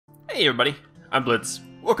Hey everybody, I'm Blitz.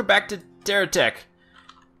 Welcome back to Terra Tech.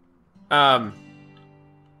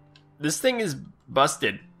 This thing is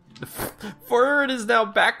busted. Forward is now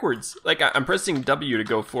backwards. Like, I'm pressing W to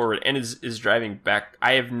go forward and is driving back.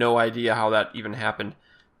 I have no idea how that even happened.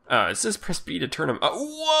 It says press B to turn them.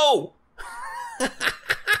 Whoa!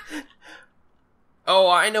 Oh,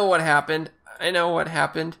 I know what happened. It's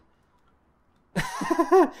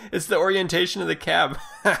the orientation of the cab.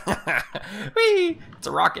 Whee! It's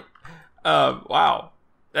a rocket. Wow.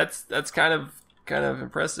 That's kind of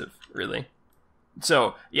impressive, really.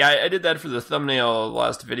 So, yeah, I did that for the thumbnail of the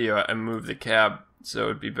last video. I moved the cab so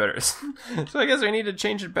it'd be better. So I guess I need to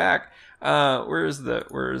change it back. Where is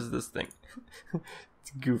this thing?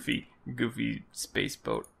 It's goofy space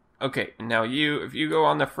boat. Okay, now if you go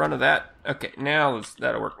on the front of that. Okay, now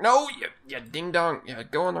that'll work. No, yeah, ding dong. Yeah,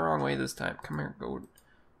 going the wrong way this time. Come here, go.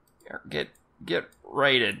 Get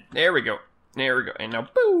righted. There we go. And now,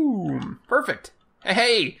 boom! Perfect.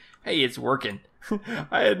 Hey, it's working.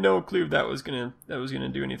 I had no clue that was gonna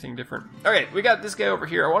do anything different. Okay, we got this guy over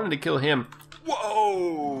here. I wanted to kill him.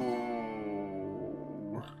 Whoa!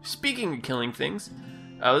 Speaking of killing things,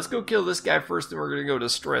 let's go kill this guy first, and we're gonna go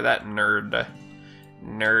destroy that nerd.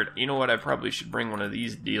 You know what? I probably should bring one of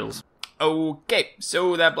these deals. Okay,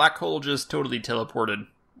 so that black hole just totally teleported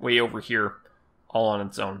way over here, all on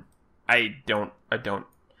its own. I don't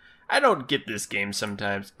get this game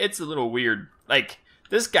sometimes. It's a little weird. Like,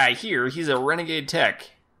 this guy here, he's a renegade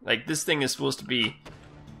tech. Like, this thing is supposed to be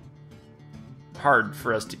hard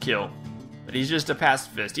for us to kill. But he's just a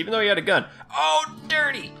pacifist, even though he had a gun. Oh,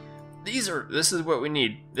 dirty! This is what we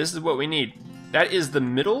need. That is the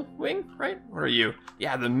middle wing, right? What are you?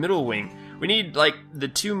 Yeah, the middle wing. We need, like, the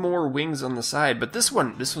two more wings on the side, but this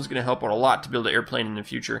one's going to help out a lot to build an airplane in the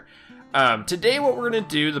future. Today what we're going to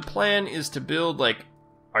do, the plan is to build, like,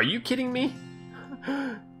 are you kidding me?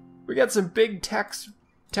 We got some big tech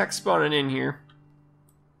spawning in here.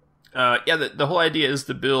 Yeah, the whole idea is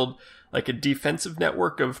to build, like, a defensive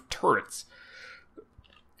network of turrets.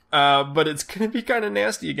 But it's going to be kind of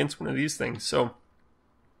nasty against one of these things, so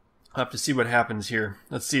I'll have to see what happens here.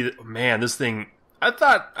 Let's see. Man, this thing... I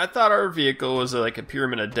thought our vehicle was like a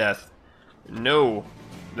pyramid of death. No.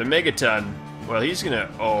 The Megaton. Well, he's gonna...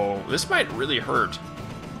 Oh, this might really hurt.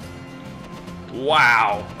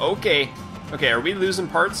 Wow. Okay. Okay, are we losing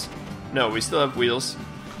parts? No, we still have wheels.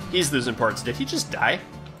 He's losing parts. Did he just die?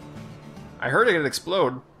 I heard it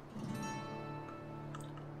explode.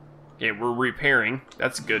 Okay, we're repairing.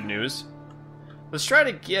 That's good news. Let's try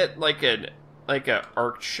to get like a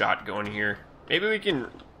arc shot going here. Maybe we can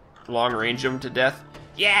long range him to death.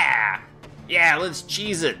 Yeah, let's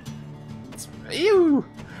cheese it. Ew.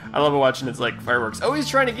 I love watching it's like fireworks. Oh, he's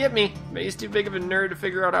trying to get me, but he's too big of a nerd to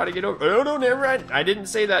figure out how to get over. Oh no, never mind. I didn't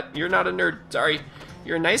say that. You're not a nerd. Sorry.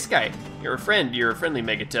 You're a nice guy. You're a friend. You're a friendly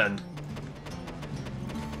Megaton.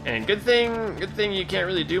 And good thing you can't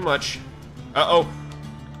really do much. Uh-oh.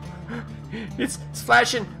 It's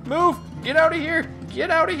flashing. Move! Get out of here!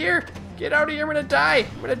 I'm gonna die!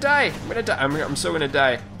 I'm so gonna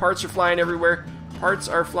die. Parts are flying everywhere.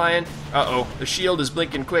 Uh-oh. The shield is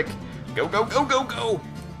blinking quick. Go!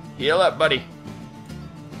 Heal up, buddy.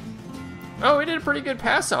 Oh, we did a pretty good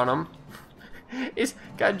pass on him. He's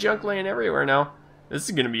got junk laying everywhere now. This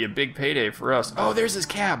is gonna be a big payday for us. Oh, there's his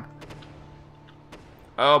cab.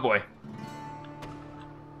 Oh, boy.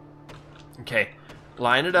 Okay.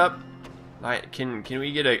 Line it up. Can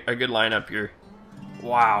we get a good line up here?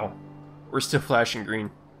 Wow. We're still flashing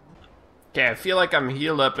green. Okay, I feel like I'm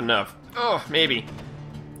healed up enough. Oh, maybe.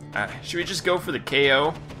 Should we just go for the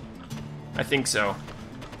KO? I think so.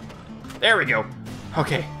 There we go.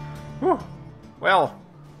 Okay. Whew. Well,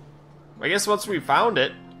 I guess once we found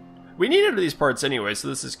it, we needed these parts anyway, so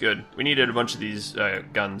this is good. We needed a bunch of these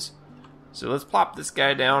guns. So let's plop this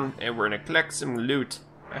guy down, and we're gonna collect some loot.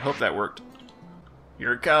 I hope that worked.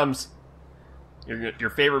 Here it comes.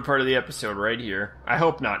 Your favorite part of the episode right here. I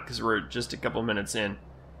hope not, because we're just a couple minutes in.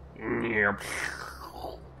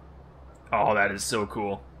 Oh, that is so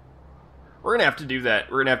cool. We're gonna have to do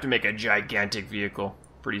that. We're gonna have to make a gigantic vehicle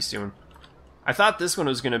pretty soon. I thought this one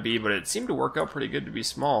was gonna be, but it seemed to work out pretty good to be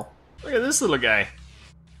small. Look at this little guy.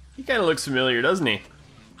 He kind of looks familiar, doesn't he?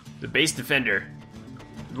 The base defender.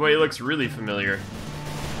 Boy, he looks really familiar.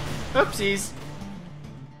 Oopsies.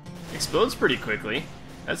 Explodes pretty quickly.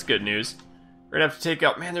 That's good news. We're gonna have to take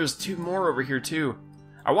out... Man, there's two more over here, too.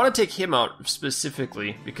 I want to take him out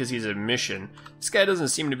specifically because he's a mission. This guy doesn't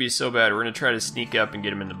seem to be so bad. We're gonna try to sneak up and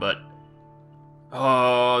get him in the butt.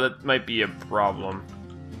 Oh, that might be a problem.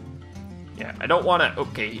 Yeah, I don't want to...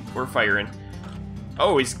 Okay, we're firing.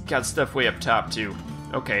 Oh, he's got stuff way up top, too.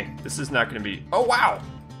 Okay, this is not gonna be... Oh, wow!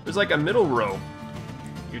 There's like a middle row.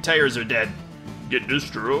 Your tires are dead. Get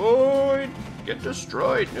destroyed. Get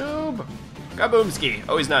destroyed, noob. Kaboomski.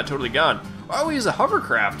 Oh, he's not totally gone. Oh, he's a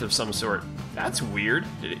hovercraft of some sort. That's weird.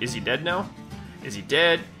 Is he dead now? Is he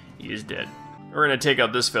dead? He is dead. We're gonna take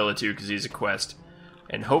out this fella too, because he's a quest.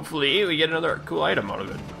 And hopefully we get another cool item out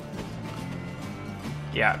of it.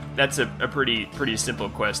 Yeah, that's a pretty simple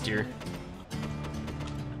quest here.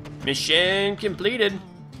 Mission completed.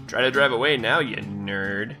 Try to drive away now, you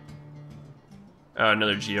nerd.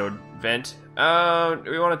 Another geode vent.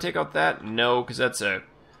 Do we want to take out that? No, because that's a...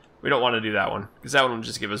 We don't want to do that one, because that one will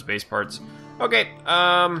just give us base parts. Okay,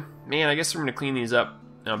 man, I guess we're going to clean these up,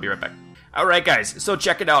 and I'll be right back. Alright guys, so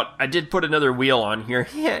check it out. I did put another wheel on here.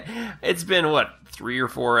 It's been, what, 3 or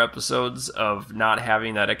 4 episodes of not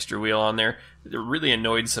having that extra wheel on there. It really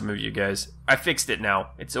annoyed some of you guys. I fixed it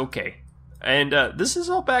now. It's okay. And this is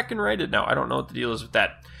all back and righted now. I don't know what the deal is with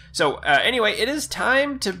that. So anyway, it is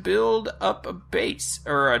time to build up a base,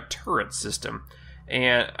 or a turret system.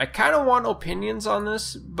 And I kind of want opinions on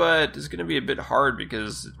this, but it's going to be a bit hard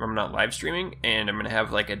because I'm not live streaming, and I'm going to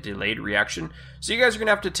have like a delayed reaction. So you guys are going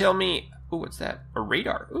to have to tell me, ooh, what's that? A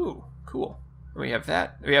radar. Ooh, cool. We have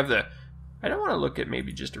that. We have the, I don't want to look at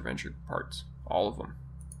maybe just adventure parts, all of them.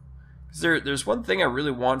 There's one thing I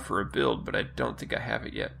really want for a build, but I don't think I have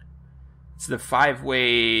it yet. It's the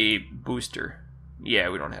 5-way booster. Yeah,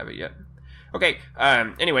 we don't have it yet. Okay,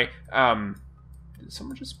 anyway, did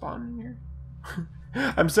someone just spawn in here?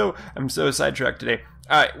 I'm so sidetracked today.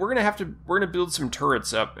 We're gonna build some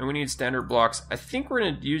turrets up, and we need standard blocks. I think we're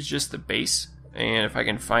gonna use just the base, and if I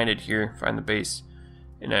can find it here, find the base,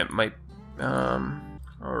 and it might. All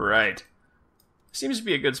right, seems to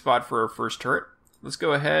be a good spot for our first turret. Let's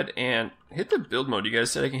go ahead and hit the build mode. You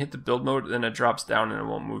guys said I can hit the build mode, then it drops down and it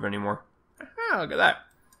won't move anymore. Ah, look at that.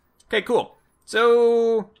 Okay, cool.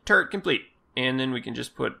 So turret complete, and then we can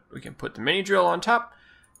just put the mini drill on top.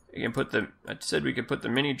 We can put the we could put the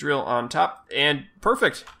mini drill on top, and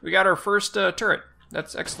perfect. We got our first turret.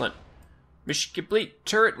 That's excellent. Mission complete.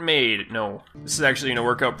 Turret made. No, this is actually gonna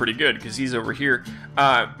work out pretty good because he's over here.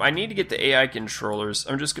 I need to get the AI controllers.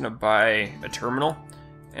 I'm just gonna buy a terminal,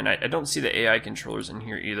 and I don't see the AI controllers in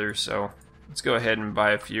here either. So let's go ahead and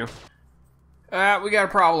buy a few. We got a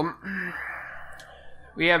problem.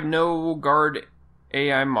 We have no guard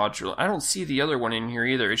AI module. I don't see the other one in here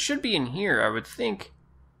either. It should be in here, I would think.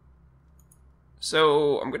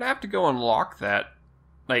 So I'm gonna have to go unlock that.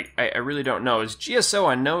 Like, I really don't know. Is GSO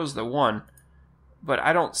I know is the one, but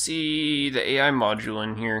I don't see the AI module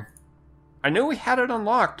in here. I know we had it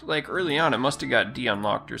unlocked, like, early on. It must have got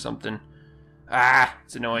de-unlocked or something. Ah,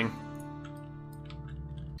 it's annoying.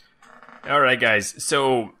 Alright, guys.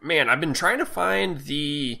 So, man, I've been trying to find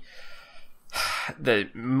the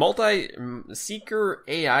multi-seeker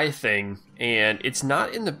AI thing, and it's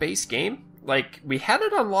not in the base game. Like, we had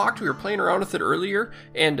it unlocked, we were playing around with it earlier,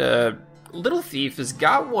 and Little Thief has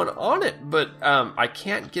got one on it, but I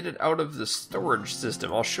can't get it out of the storage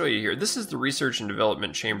system. I'll show you here. This is the research and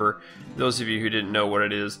development chamber, those of you who didn't know what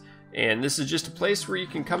it is. And this is just a place where you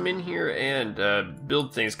can come in here and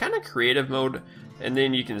build things, kind of creative mode, and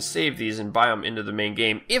then you can save these and buy them into the main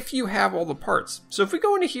game if you have all the parts. So if we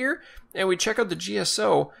go into here and we check out the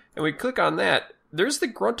GSO and we click on that, there's the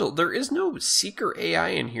Gruntle. There is no Seeker AI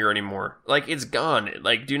in here anymore. Like, it's gone.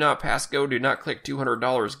 Like, do not pass go, do not click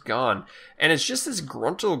 $200, gone. And it's just this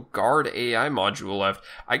Gruntle Guard AI module left.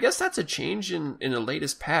 I guess that's a change in the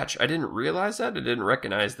latest patch. I didn't realize that. I didn't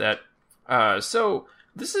recognize that. So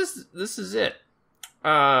this is it.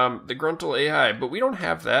 The Gruntle AI, but we don't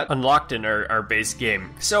have that unlocked in our base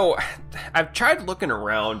game. So I've tried looking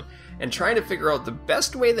around and trying to figure out the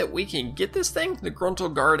best way that we can get this thing, the Gruntle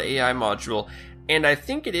Guard AI module. And I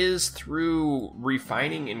think it is through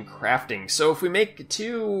refining and crafting. So if we make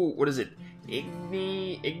 2, what is it?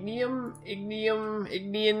 Ignium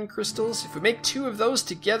crystals. If we make 2 of those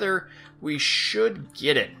together, we should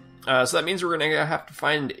get it. So that means we're going to have to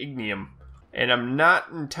find ignium. And I'm not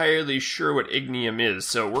entirely sure what ignium is.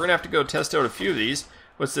 So we're going to have to go test out a few of these.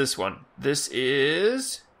 What's this one? This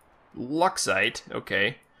is Luxite.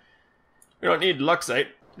 Okay. We don't need Luxite.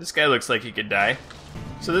 This guy looks like he could die.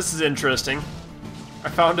 So this is interesting. I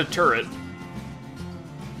found a turret,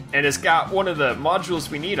 and it's got one of the modules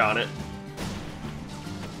we need on it.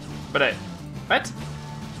 But what?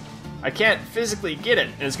 I can't physically get it,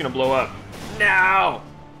 and it's gonna blow up. No!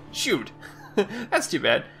 Shoot. That's too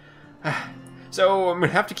bad. So I'm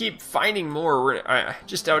gonna have to keep finding more. We're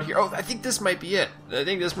just out here. Oh, I think this might be it. I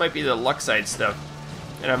think this might be the Luxite stuff.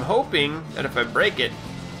 And I'm hoping that if I break it,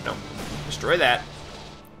 no, destroy that.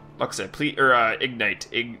 Luxite, please, or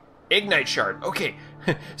ignite shard. Okay,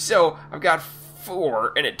 so I've got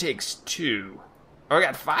 4, and it takes 2. Oh, I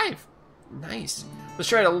got 5. Nice. Let's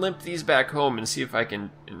try to limp these back home and see if I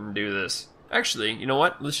can do this. Actually, you know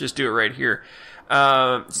what? Let's just do it right here.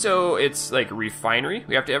 So it's like a refinery.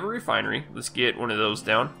 We have to have a refinery. Let's get one of those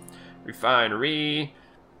down. Refinery.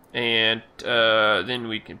 And then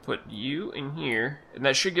we can put you in here. And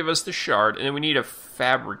that should give us the shard. And then we need a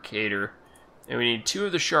fabricator. And we need 2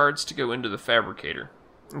 of the shards to go into the fabricator.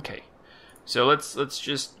 Okay. So let's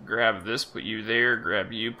just grab this, put you there,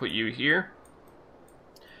 grab you, put you here.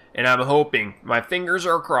 And I'm hoping, my fingers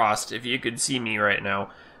are crossed, if you could see me right now,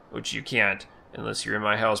 which you can't, unless you're in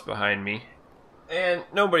my house behind me. And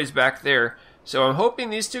nobody's back there. So I'm hoping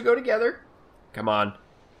these 2 go together. Come on.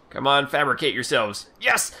 Come on, fabricate yourselves.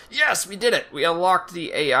 Yes! Yes, we did it! We unlocked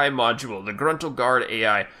the AI module, the Gruntle Guard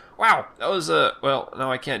AI. Wow, that was well,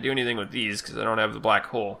 now I can't do anything with these because I don't have the black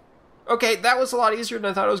hole. Okay, that was a lot easier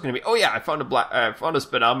than I thought it was going to be. Oh yeah, I found a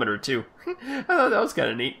speedometer too. I thought that was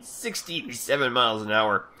kind of neat. 67 miles an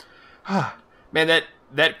hour. Man,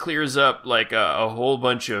 that clears up like a whole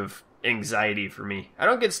bunch of anxiety for me. I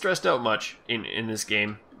don't get stressed out much in this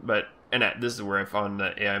game, but this is where I found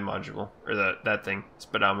the AI module or that thing,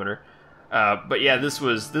 speedometer. But yeah, this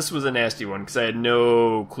was a nasty one because I had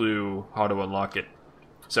no clue how to unlock it.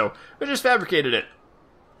 So I just fabricated it,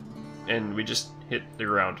 and we just hit the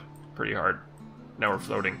ground pretty hard. Now we're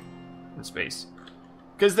floating in space.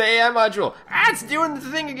 Because the AI module, it's doing the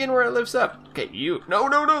thing again where it lifts up. Okay, you, no,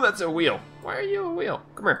 that's a wheel. Why are you a wheel?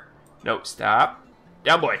 Come here. No, stop.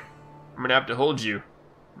 Down, boy. I'm gonna have to hold you.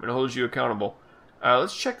 I'm gonna hold you accountable.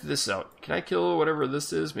 Let's check this out. Can I kill whatever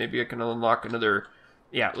this is? Maybe I can unlock another.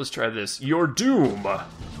 Yeah, let's try this. Your doom.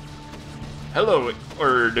 Hello,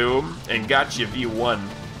 Order Doom, and gotcha V1.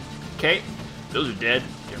 Okay, those are dead.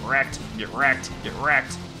 Get wrecked, get wrecked, get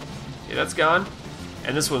wrecked. Okay, that's gone.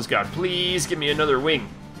 And this one's gone. Please give me another wing.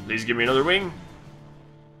 Please give me another wing.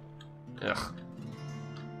 Ugh.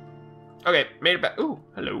 Okay, made it back. Ooh,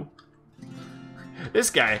 hello. This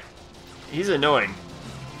guy, he's annoying.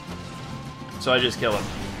 So I just kill him.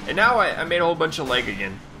 And now I made a whole bunch of leg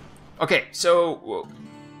again. Okay, so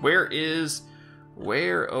where?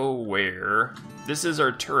 This is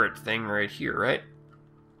our turret thing right here, right?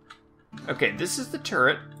 Okay, this is the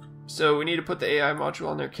turret. So we need to put the AI module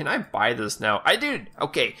on there. Can I buy this now? I did.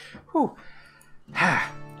 Okay. Whew.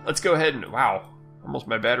 Let's go ahead and wow. Almost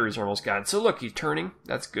my batteries are almost gone. So look, he's turning.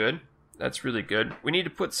 That's good. That's really good. We need to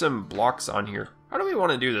put some blocks on here. How do we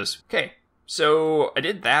want to do this? Okay. So I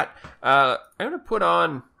did that. I'm gonna put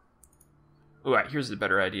on. Ooh, here's the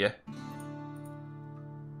better idea.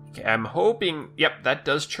 Okay, I'm hoping. Yep, that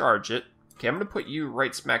does charge it. Okay, I'm gonna put you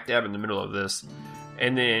right smack dab in the middle of this.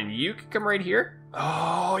 And then you can come right here.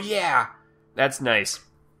 Oh, yeah. That's nice.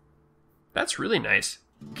 That's really nice.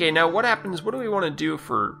 Okay, now what happens? What do we want to do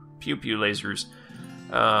for pew-pew lasers?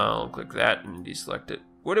 I'll click that and deselect it.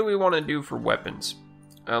 What do we want to do for weapons?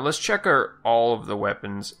 Let's check all of the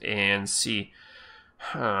weapons and see.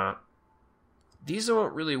 These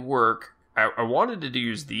don't really work. I wanted to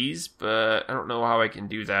use these, but I don't know how I can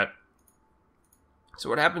do that. So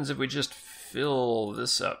what happens if we just fill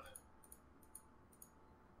this up?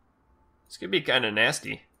 It's gonna be kind of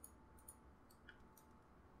nasty.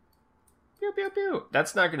 Pew, pew, pew.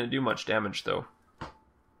 That's not gonna do much damage, though.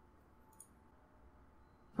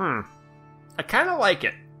 I kind of like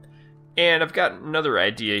it. And I've got another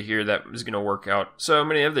idea here that is gonna work out. So I'm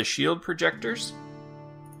gonna have the shield projectors.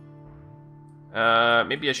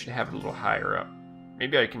 Maybe I should have it a little higher up.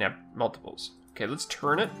 Maybe I can have multiples. Okay, let's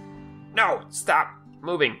turn it. No! Stop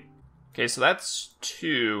moving! Okay, so that's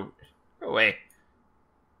 2. Go away.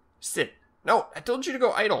 Sit. No, I told you to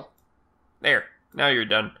go idle. There. Now you're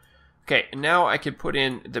done. Okay, and now I can put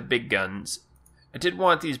in the big guns. I did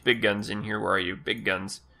want these big guns in here. Where are you? Big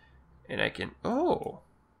guns. And I can... Oh.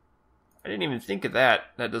 I didn't even think of that.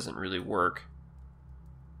 That doesn't really work.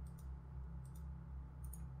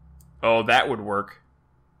 Oh, that would work.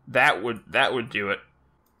 That would do it.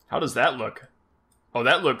 How does that look? Oh,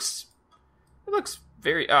 that looks... It looks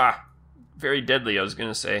very... very deadly, I was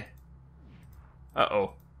gonna say.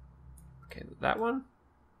 Uh-oh. Okay, that one.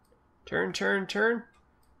 Turn, turn, turn.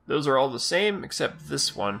 Those are all the same, except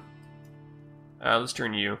this one. Let's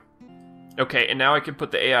turn you. Okay, and now I can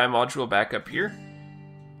put the AI module back up here.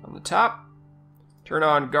 On the top. Turn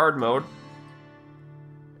on guard mode.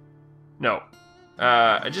 No.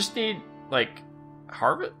 I just need, like,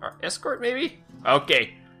 harvest or escort, maybe?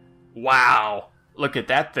 Okay. Wow. Look at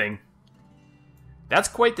that thing. That's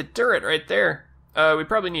quite the turret right there. We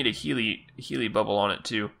probably need a Healy bubble on it,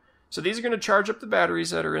 too. So these are going to charge up the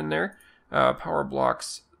batteries that are in there. Power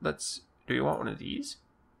blocks. Do you want one of these?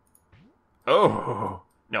 Oh,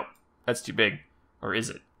 no. That's too big. Or is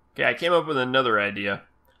it? Okay, I came up with another idea.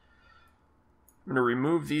 I'm going to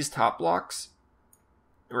remove these top blocks.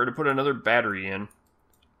 We're going to put another battery in.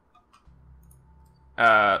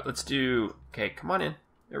 Let's do... Okay, come on in.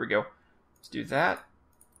 There we go. Let's do that.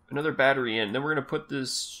 Another battery in. Then we're going to put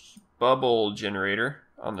this bubble generator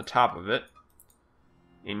on the top of it.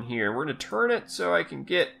 In here. We're going to turn it so I can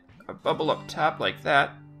get a bubble up top like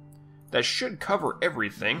that. That should cover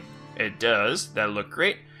everything. It does. That'll look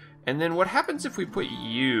great. And then what happens if we put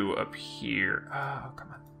you up here? Oh, come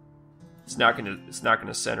on. It's not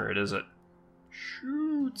gonna center it, is it?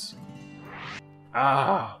 Shoot.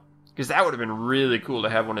 Ah. Because that would have been really cool to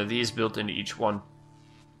have one of these built into each one.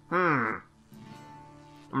 I'm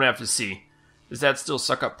gonna have to see. Does that still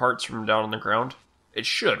suck up parts from down on the ground? It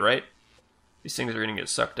should, right? These things are gonna get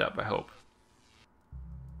sucked up, I hope.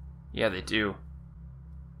 Yeah, they do.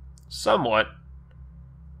 Somewhat.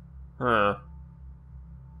 Huh.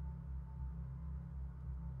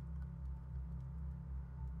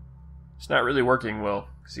 It's not really working well,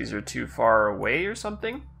 because these are too far away or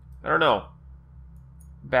something? I don't know.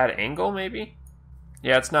 Bad angle, maybe?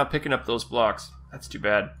 Yeah, it's not picking up those blocks. That's too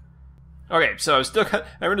bad. Okay, so I'm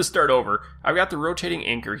going to start over. I've got the rotating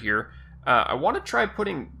anchor here. I want to try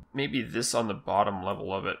putting maybe this on the bottom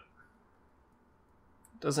level of it.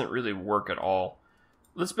 Doesn't really work at all.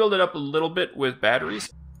 Let's build it up a little bit with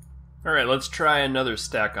batteries. Alright, let's try another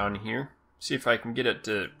stack on here. See if I can get it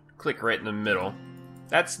to click right in the middle.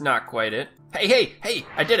 That's not quite it. Hey,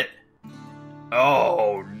 I did it!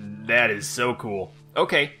 Oh, that is so cool.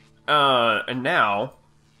 Okay, and now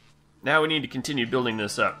we need to continue building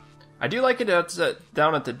this up. I do like it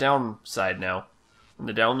down at the down side now. In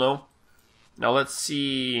the down low. Now let's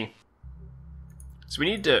see. So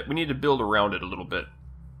we need to build around it a little bit.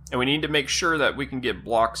 And we need to make sure that we can get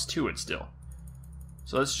blocks to it still.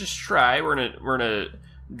 So let's just try. We're gonna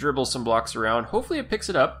dribble some blocks around. Hopefully it picks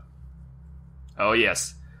it up. Oh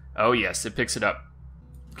yes, it picks it up.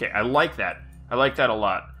 Okay, I like that. I like that a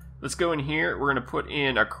lot. Let's go in here. We're gonna put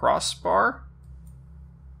in a crossbar.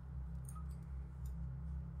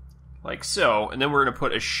 Like so, and then we're gonna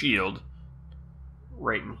put a shield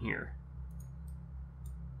right in here.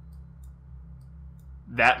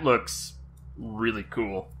 That looks really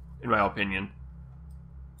cool, in my opinion.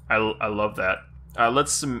 I love that.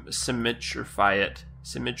 Let's symmetrify it.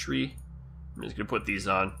 Symmetry. I'm just going to put these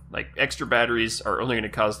on. Like, extra batteries are only going to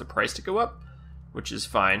cause the price to go up, which is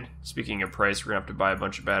fine. Speaking of price, we're going to have to buy a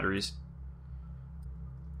bunch of batteries.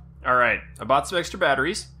 Alright, I bought some extra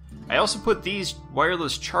batteries. I also put these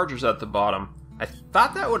wireless chargers at the bottom. I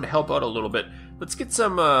thought that would help out a little bit. Let's get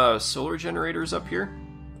some solar generators up here.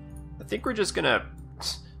 I think we're just going to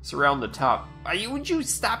surround the top. Would you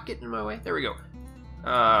stop getting in my way? There we go.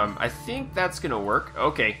 I think that's going to work.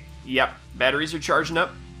 Okay, yep, batteries are charging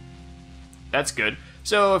up. That's good.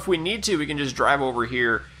 So if we need to, we can just drive over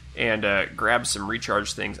here and grab some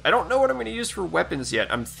recharge things. I don't know what I'm going to use for weapons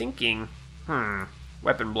yet. I'm thinking,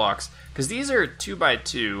 weapon blocks. Because these are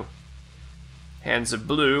 2x2. Hands of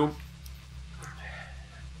blue.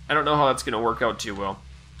 I don't know how that's going to work out too well.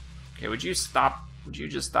 Okay, would you stop? Would you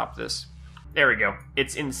just stop this? There we go.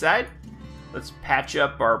 It's inside. Let's patch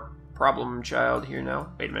up our problem child here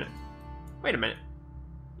now. Wait a minute. Wait a minute.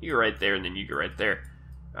 You go right there, and then you go right there.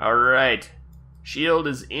 Alright. Shield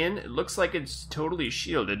is in. It looks like it's totally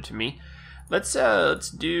shielded to me. Let's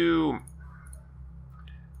do...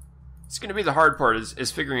 It's going to be the hard part,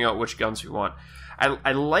 is figuring out which guns we want.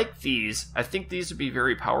 I like these. I think these would be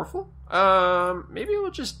very powerful. Maybe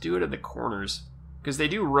we'll just do it in the corners, because they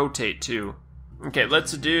do rotate too. Okay,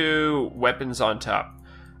 let's do weapons on top.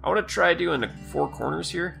 I want to try doing the 4 corners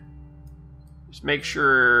here. Just make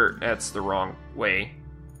sure that's the wrong way.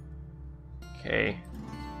 Okay.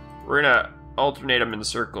 We're going to alternate them in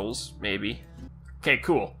circles, maybe. Okay,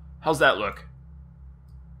 cool. How's that look?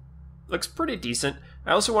 Looks pretty decent.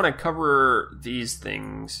 I also want to cover these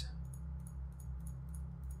things.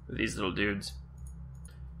 These little dudes.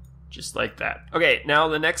 Just like that. Okay, now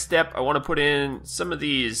the next step, I want to put in some of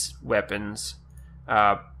these weapons.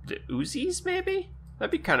 The Uzis, maybe?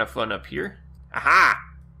 That'd be kind of fun up here. Aha!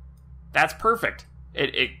 That's perfect.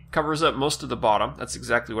 It covers up most of the bottom. That's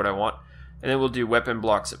exactly what I want. And then we'll do weapon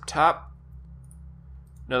blocks up top.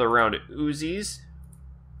 Another round of Uzis.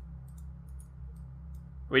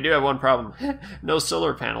 We do have one problem. No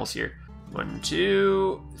solar panels here. 1,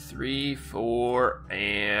 2, 3, 4,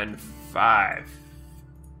 and 5.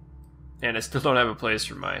 And I still don't have a place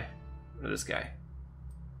for this guy.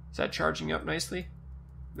 Is that charging up nicely?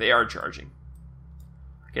 They are charging.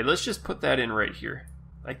 Okay, let's just put that in right here.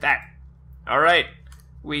 Like that. Alright,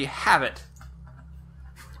 we have it.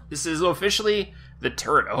 This is officially the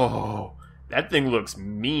turret. Oh, That thing looks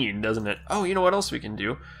mean, doesn't it? Oh, you know what else we can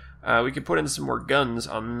do? We can put in some more guns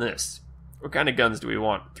on this. What kind of guns do we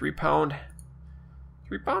want? 3 pound?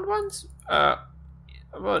 3 pound ones? How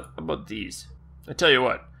about these? I tell you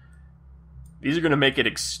what. These are going to make it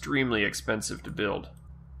extremely expensive to build.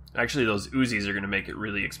 Actually, those Uzis are going to make it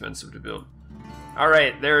really expensive to build.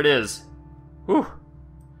 Alright, there it is. Whew.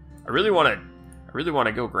 I really want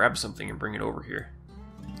to go grab something and bring it over here.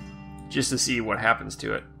 Just to see what happens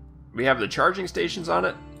to it. We have the charging stations on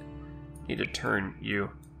it. Need to turn you.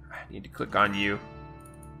 I need to click on you.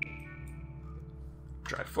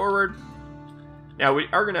 Drive forward. Now, we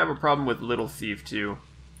are going to have a problem with Little Thief, too.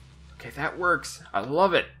 Okay, that works. I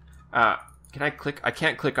love it. Can I click? I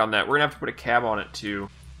can't click on that. We're going to have to put a cab on it, too.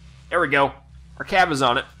 There we go. Our cab is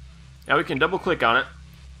on it. Now we can double click on it,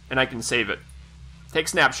 and I can save it. Take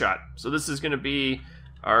snapshot. So this is going to be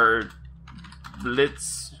our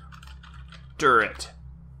Blitz turret.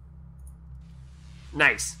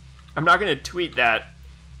 Nice. I'm not going to tweet that.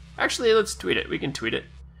 Actually, let's tweet it. We can tweet it.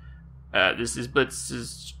 This is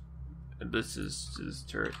Blitz's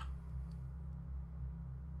turret.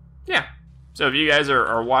 Yeah. So if you guys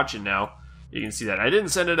are watching now, you can see that. I didn't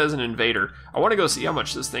send it as an invader. I want to go see how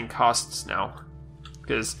much this thing costs now.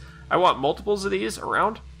 Because I want multiples of these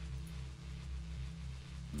around.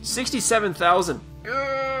 67,000.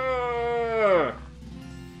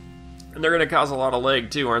 And they're going to cause a lot of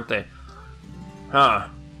lag too, aren't they? Huh.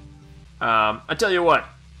 I tell you what.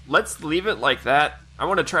 Let's leave it like that. I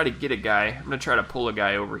want to try to get a guy. I'm going to try to pull a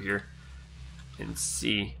guy over here. And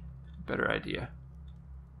see. Better idea.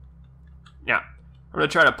 Yeah. I'm going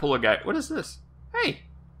to try to pull a guy. What is this? Hey.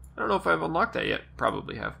 I don't know if I've unlocked that yet.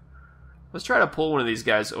 Probably have. Let's try to pull one of these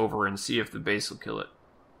guys over and see if the base will kill it.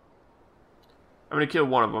 I'm going to kill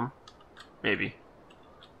one of them. Maybe.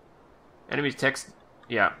 Enemies text.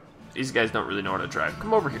 Yeah. These guys don't really know how to drive.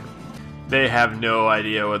 Come over here. They have no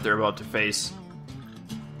idea what they're about to face.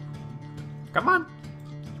 Come on.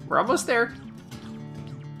 We're almost there.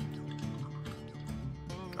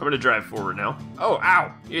 I'm going to drive forward now. Oh,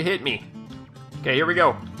 ow. You hit me. Okay, here we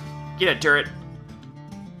go. Get it, turret.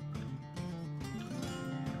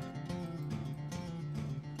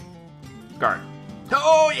 Guard.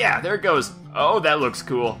 Oh, yeah. There it goes. Oh, that looks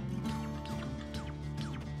cool.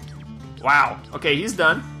 Wow. Okay, he's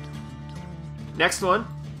done. Next one.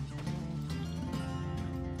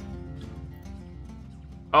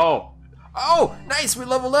 Oh. Oh, nice. We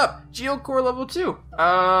leveled up. Geocore level 2.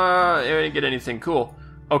 I didn't get anything cool.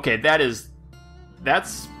 Okay, that's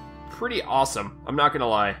pretty awesome. I'm not gonna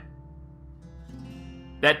lie.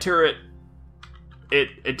 That turret,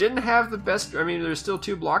 it didn't have the best. I mean, there's still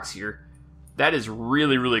 2 blocks here. That is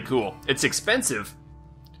really, really cool. It's expensive.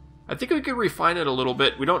 I think we could refine it a little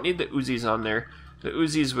bit. We don't need the Uzis on there. The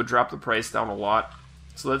Uzis would drop the price down a lot.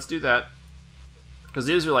 So let's do that. Because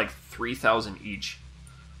these are like 3,000 each.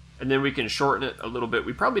 And then we can shorten it a little bit.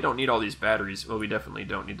 We probably don't need all these batteries. Well, we definitely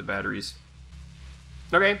don't need the batteries.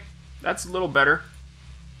 Okay, that's a little better.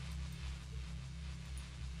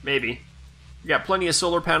 Maybe. We got plenty of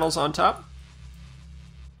solar panels on top.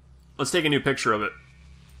 Let's take a new picture of it.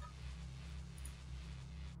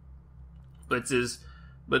 Blitz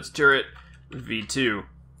turret V2.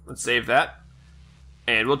 Let's save that.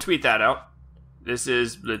 And we'll tweet that out. This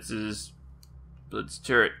is Blitz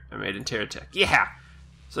turret I made in Terra Tech. Yeah!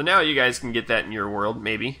 So now you guys can get that in your world,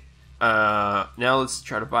 maybe. Now let's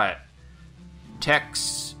try to buy it.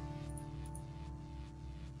 Tech's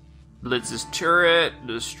Blitz's turret,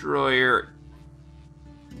 destroyer.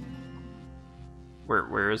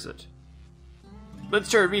 Where is it? Blitz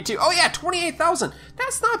turret V2. Oh yeah, 28,000.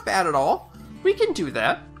 That's not bad at all. We can do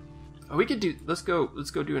that. We could do. Let's go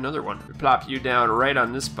do another one. We plop you down right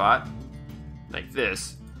on this spot, like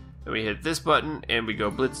this. Then we hit this button and we go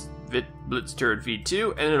Blitz turret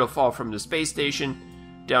V2, and it'll fall from the space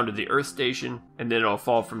station down to the Earth station, and then it'll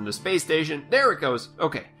fall from the space station. There it goes.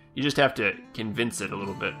 Okay, you just have to convince it a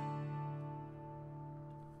little bit.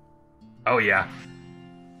 Oh yeah.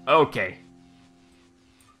 Okay.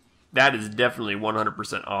 That is definitely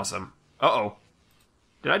 100% awesome. Uh-oh.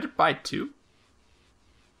 Did I just buy 2?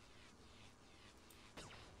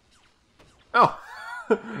 Oh.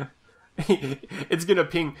 It's gonna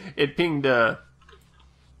ping. It pinged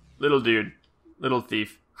little dude. Little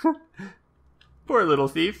thief. Poor little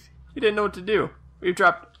thief. He didn't know what to do. We've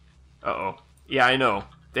dropped. Uh-oh. Yeah, I know.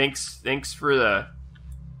 Thanks for the.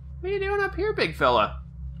 What are you doing up here, big fella?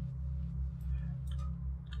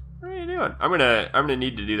 What are you doing? I'm gonna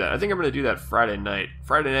need to do that. I think I'm gonna do that Friday night.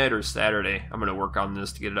 Friday night or Saturday. I'm gonna work on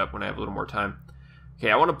this to get it up when I have a little more time.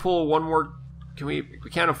 Okay, I want to pull one more. Can we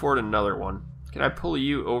can't afford another one. Can I pull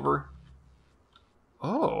you over?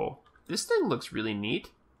 Oh, This thing looks really neat.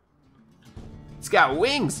 It's got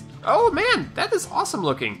wings. Oh man, that is awesome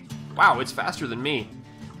looking. Wow, it's faster than me.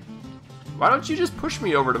 Why don't you just push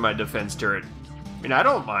me over to my defense turret? I mean, I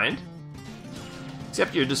don't mind.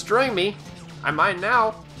 Except you're destroying me. I mind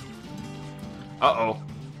now. Uh-oh.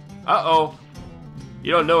 Uh-oh.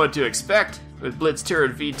 You don't know what to expect with Blitz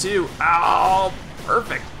Turret V2. Oh,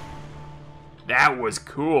 perfect. That was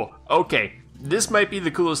cool. Okay, this might be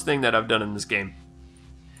the coolest thing that I've done in this game.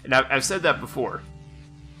 And I've said that before.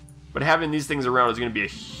 But having these things around is going to be a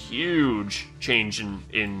huge change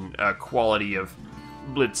in quality of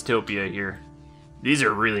Blitztopia here. These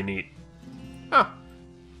are really neat. Huh.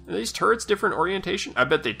 Are these turrets different orientation? I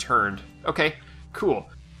bet they turned. Okay, cool.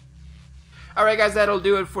 Alright guys, that'll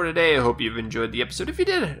do it for today. I hope you've enjoyed the episode. If you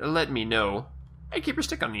did, let me know. And keep your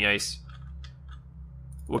stick on the ice.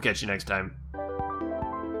 We'll catch you next time.